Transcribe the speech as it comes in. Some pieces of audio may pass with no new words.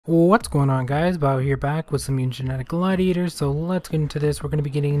What's going on, guys? Bio here, back with some Mutant Genetic Gladiators. So let's get into this. We're going to be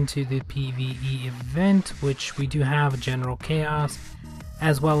getting into the PvE event, which we do have a General Chaos,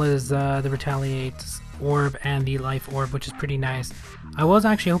 as well as the Retaliate Orb and the Life Orb, which is pretty nice. I was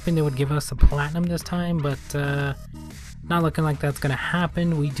actually hoping they would give us a Platinum this time, but not looking like that's going to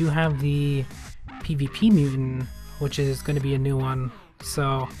happen. We do have the PvP Mutant, which is going to be a new one.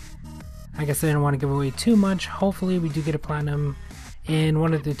 So I guess I didn't want to give away too much. Hopefully we do get a Platinum in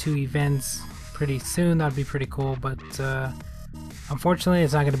one of the two events pretty soon. That'd be pretty cool, but unfortunately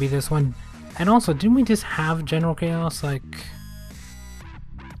it's not going to be this one. And also, didn't we just have General Chaos like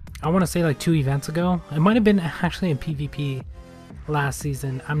I want to say like 2 events ago? It might have been actually in PvP last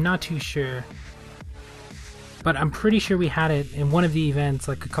season, I'm not too sure, but I'm pretty sure we had it in one of the events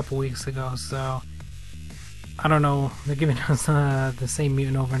like a couple weeks ago. So I don't know, they're giving us the same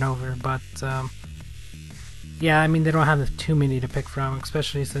mutant over and over, but yeah, I mean, they don't have too many to pick from,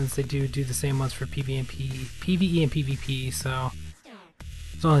 especially since they do the same ones for PvE and PvP, so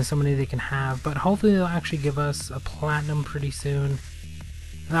there's only so many they can have. But hopefully they'll actually give us a Platinum pretty soon.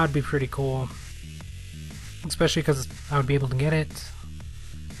 That would be pretty cool, especially because I would be able to get it.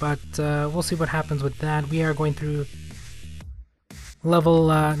 But we'll see what happens with that. We are going through level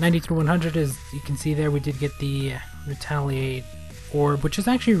 90 through 100. As you can see there, we did get the Retaliate Orb, which is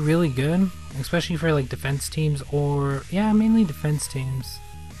actually really good, especially for like defense teams, or yeah, mainly defense teams,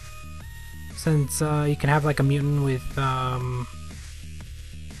 since you can have like a mutant with I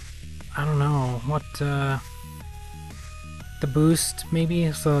don't know what the boost,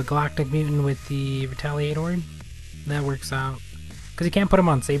 maybe, so a galactic mutant with the Retaliate Orb. That works out because you can't put him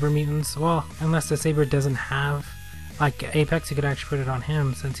on Saber mutants. Well, unless the Saber doesn't have like Apex, you could actually put it on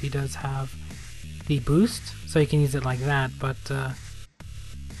him since he does have the boost, so you can use it like that. But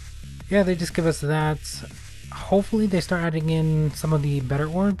yeah, they just give us that. Hopefully they start adding in some of the better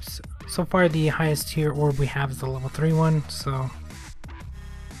orbs. So far the highest tier orb we have is the level 3 one, so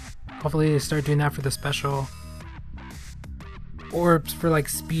hopefully they start doing that for the special orbs for like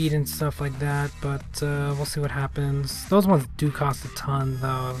speed and stuff like that. But we'll see what happens. Those ones do cost a ton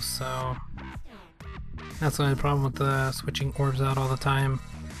though, so that's the only problem with switching orbs out all the time,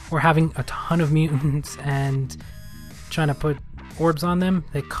 or having a ton of mutants and trying to put orbs on them.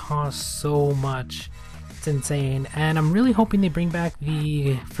 They cost so much, it's insane. And I'm really hoping they bring back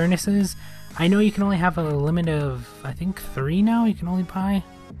the furnaces. I know you can only have a limit of, I think, 3 now you can only buy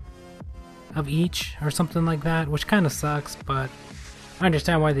of each or something like that, which kind of sucks, but I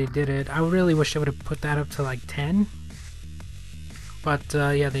understand why they did it. I really wish they would have put that up to like 10, but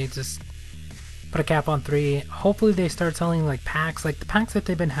yeah, they just put a cap on 3. Hopefully they start selling like packs, like the packs that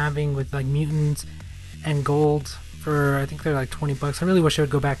they've been having with like mutants and gold for, I think they're like 20 bucks. I really wish I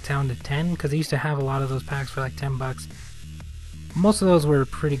would go back down to 10, because they used to have a lot of those packs for like 10 bucks. Most of those were a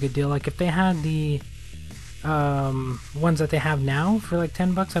pretty good deal. Like if they had the ones that they have now for like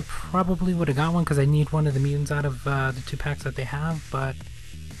 10 bucks, I probably would have got one, because I need one of the mutants out of the 2 packs that they have. But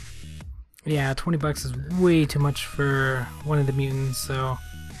yeah, 20 bucks is way too much for one of the mutants, so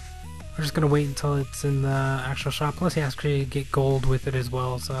we're just gonna wait until it's in the actual shop. Plus you actually get gold with it as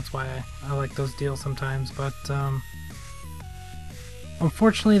well, so that's why I like those deals sometimes. But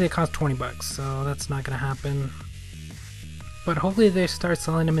unfortunately they cost 20 bucks, so that's not gonna happen. But hopefully they start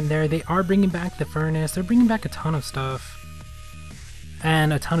selling them in there. They are bringing back the furnace. They're bringing back a ton of stuff,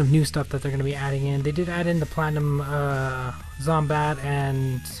 and a ton of new stuff that they're gonna be adding in. They did add in the Platinum Zombat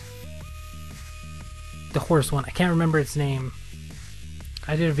and the horse one. I can't remember its name.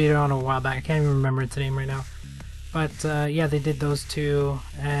 I did a video on it a while back. I can't even remember its name right now. But yeah, they did those 2,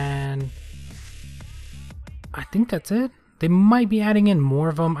 and I think that's it. They might be adding in more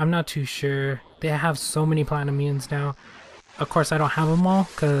of them. I'm not too sure. They have so many Platinum mutants now. Of course, I don't have them all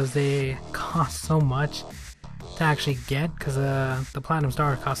because they cost so much to actually get, because the Platinum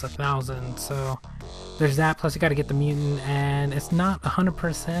Star costs 1,000. So there's that. Plus you got to get the mutant, and it's not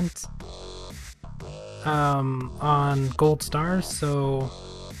 100% on gold stars. So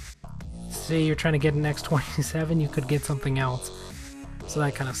say you're trying to get an X27, you could get something else, so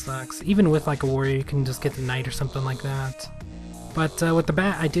that kind of sucks. Even with like a warrior, you can just get the knight or something like that. But with the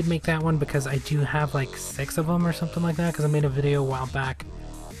bat, I did make that one because I do have like 6 of them or something like that, because I made a video a while back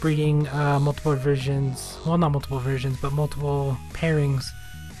breeding multiple versions, well, not multiple versions, but multiple pairings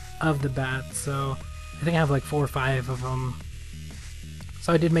of the bat. So I think I have like 4 or 5 of them,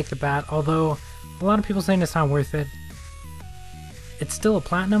 so I did make the bat. Although a lot of people saying it's not worth it. It's still a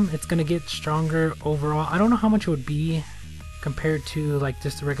Platinum. It's gonna get stronger overall. I don't know how much it would be compared to like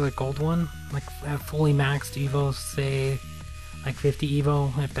just a regular gold one, like at fully maxed Evo, say like 50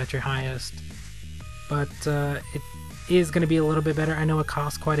 Evo if that's your highest. But is going to be a little bit better. I know it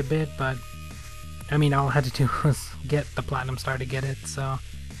costs quite a bit, but I mean, all I had to do was get the Platinum Star to get it, so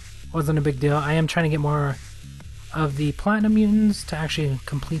it wasn't a big deal. I am trying to get more of the Platinum Mutants to actually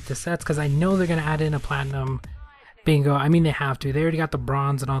complete the sets, because I know they're going to add in a Platinum Bingo. I mean, they have to. They already got the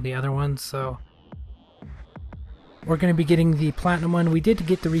Bronze and all the other ones, so we're going to be getting the Platinum one. We did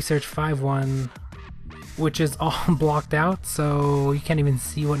get the Research 5 one, which is all blocked out, so you can't even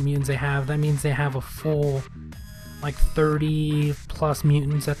see what mutants they have. That means they have a full, like, 30 plus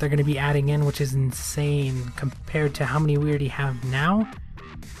mutants that they're going to be adding in, which is insane compared to how many we already have now.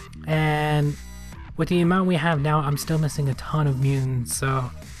 And with the amount we have now, I'm still missing a ton of mutants, so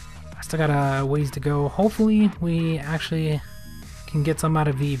I still got a ways to go. Hopefully we actually can get some out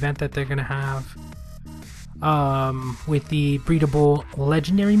of the event that they're going to have with the breedable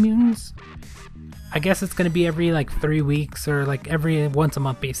legendary mutants. I guess it's going to be every like 3 weeks, or like every once a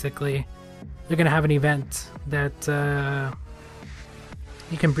month basically. They're going to have an event that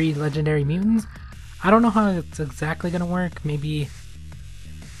you can breed legendary mutants. I don't know how it's exactly going to work. Maybe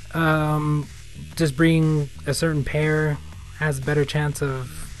just breeding a certain pair has a better chance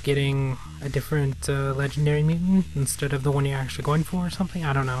of getting a different legendary mutant instead of the one you're actually going for or something.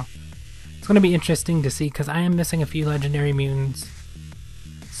 I don't know. It's going to be interesting to see, because I am missing a few legendary mutants.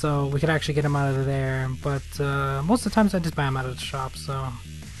 So we could actually get them out of there, but most of the times I just buy them out of the shop, so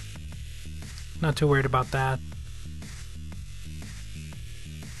not too worried about that.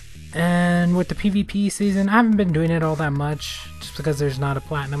 And with the PvP season, I haven't been doing it all that much, just because there's not a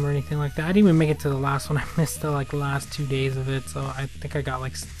platinum or anything like that. I didn't even make it to the last one. I missed the like last 2 days of it, so I think I got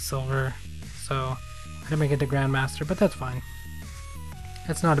like silver, so I didn't make it to Grandmaster, but that's fine.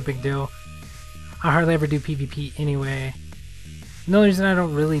 That's not a big deal. I hardly ever do PvP anyway. The only reason I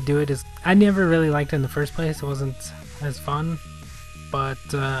don't really do it is I never really liked it in the first place. It wasn't as fun, but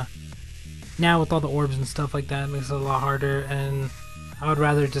now with all the orbs and stuff like that, it makes it a lot harder, and I would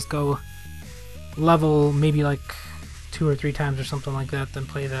rather just go level maybe like 2 or 3 times or something like that than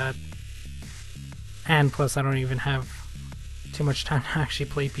play that. And plus I don't even have too much time to actually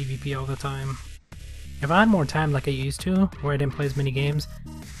play PvP all the time. If I had more time like I used to, where I didn't play as many games,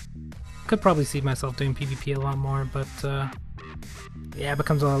 I could probably see myself doing PvP a lot more, but yeah, it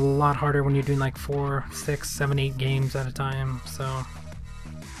becomes a lot harder when you're doing like 4, 6, 7, 8 games at a time, so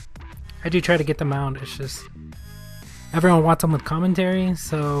I do try to get them out. It's just everyone wants them with commentary,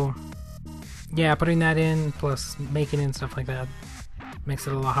 so yeah, putting that in plus making it and stuff like that makes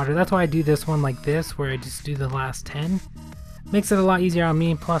it a lot harder. That's why I do this one like this, where I just do the last 10. Makes it a lot easier on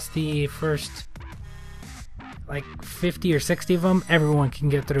me, plus the first like 50 or 60 of them, everyone can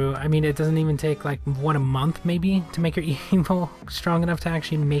get through. I mean, it doesn't even take like a month maybe to make your evil strong enough to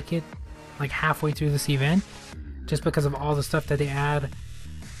actually make it like halfway through this event, just because of all the stuff that they add,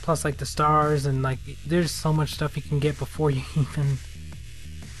 plus like the stars, and like there's so much stuff you can get before you even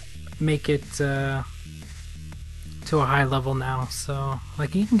make it to a high level now. So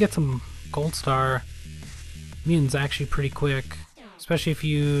like you can get some gold star mutants actually pretty quick, especially if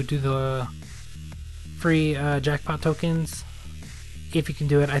you do the free jackpot tokens, if you can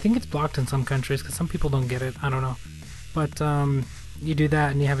do it. I think it's blocked in some countries because some people don't get it, I don't know, but you do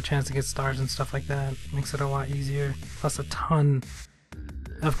that and you have a chance to get stars and stuff like that. Makes it a lot easier, plus a ton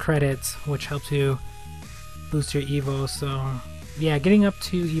of credits, which helps you boost your evo. So yeah, getting up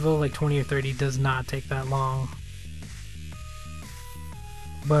to evo like 20 or 30 does not take that long,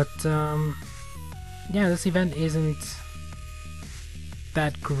 but yeah, this event isn't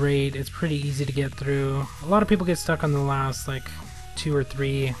that great. It's pretty easy to get through. A lot of people get stuck on the last like 2 or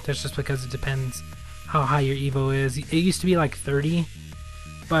 3. That's just because it depends how high your evo is. It used to be like 30,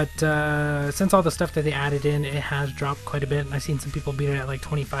 but since all the stuff that they added in, it has dropped quite a bit. I've seen some people beat it at like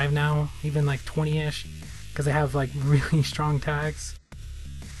 25 now, even like 20ish, because they have like really strong tags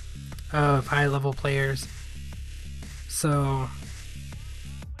of high level players. So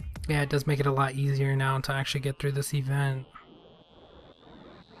yeah, it does make it a lot easier now to actually get through this event.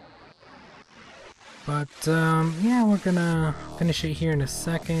 But yeah, we're gonna finish it here in a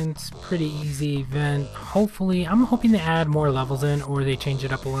second. Pretty easy event. Hopefully, I'm hoping they add more levels in, or they change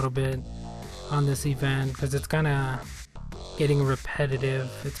it up a little bit on this event, because it's kind of getting repetitive.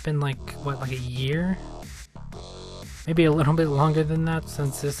 It's been like, what, like a year? Maybe a little bit longer than that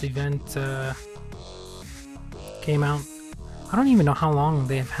since this event came out. I don't even know how long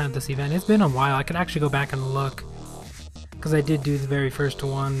they've had this event. It's been a while. I could actually go back and look, because I did do the very first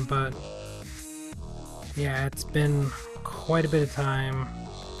one, but yeah, it's been quite a bit of time,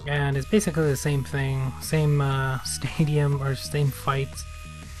 and it's basically the same thing, same stadium or same fight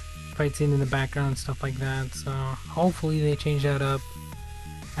scene in the background and stuff like that. So hopefully they change that up.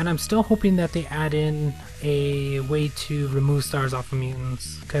 And I'm still hoping that they add in a way to remove stars off of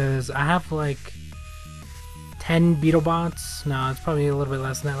mutants, because I have like 10 beetle bots. No, it's probably a little bit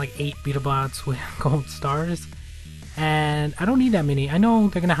less than that, like 8 beetle bots with gold stars. And I don't need that many. I know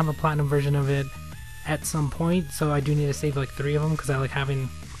they're gonna have a platinum version of it at some point, so I do need to save like 3 of them, because I like having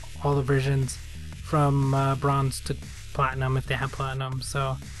all the versions from bronze to platinum if they have platinum.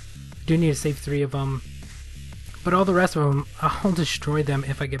 So I do need to save 3 of them. But all the rest of them, I'll destroy them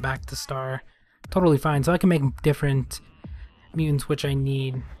if I get back to star. Totally fine. So I can make different mutants which I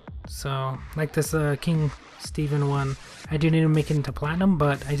need. So, like this King Stephen one, I do need to make it into platinum,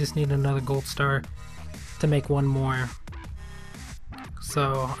 but I just need another gold star to make one more.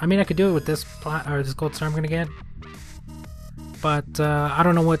 So, I mean, I could do it with this this gold star I'm gonna get, but I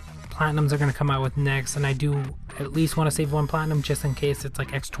don't know what platinums are gonna come out with next, and I do at least want to save 1 platinum just in case it's like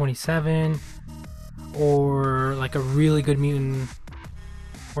X27 or like a really good mutant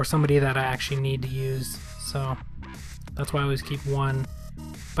or somebody that I actually need to use. So that's why I always keep 1.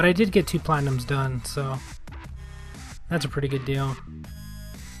 But I did get 2 platinums done, so that's a pretty good deal.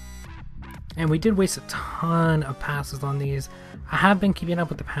 And we did waste a ton of passes on these. I have been keeping up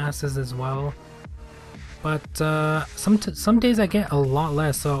with the passes as well, but some days I get a lot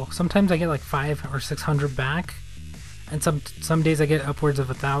less. So sometimes I get like 500 or 600 back, and some days I get upwards of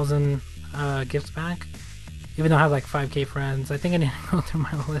 1,000 gifts back, even though I have like 5k friends. I think I need to go through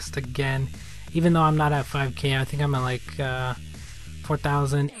my list again, even though I'm not at 5k. I think I'm at like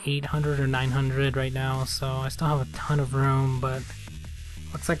 4,800 or 900 right now, so I still have a ton of room, but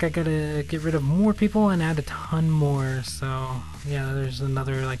looks like I gotta get rid of more people and add a ton more. So yeah, there's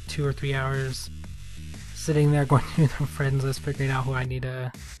another like 2 or 3 hours sitting there going through the friends list, figuring out who I need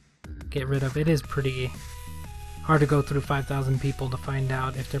to get rid of. It is pretty hard to go through 5,000 people to find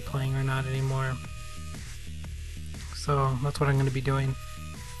out if they're playing or not anymore. So that's what I'm going to be doing.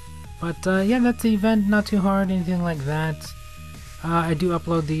 But yeah, that's the event. Not too hard, anything like that. I do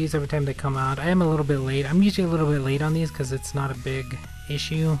upload these every time they come out. I am a little bit late. I'm usually a little bit late on these because it's not a big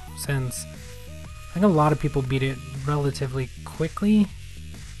issue, since I think a lot of people beat it relatively quickly.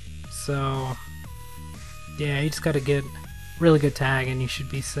 So yeah, you just got to get really good tag and you should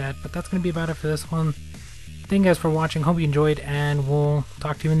be set. But that's going to be about it for this one. Thank you guys for watching. Hope you enjoyed, and we'll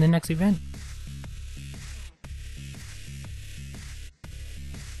talk to you in the next event.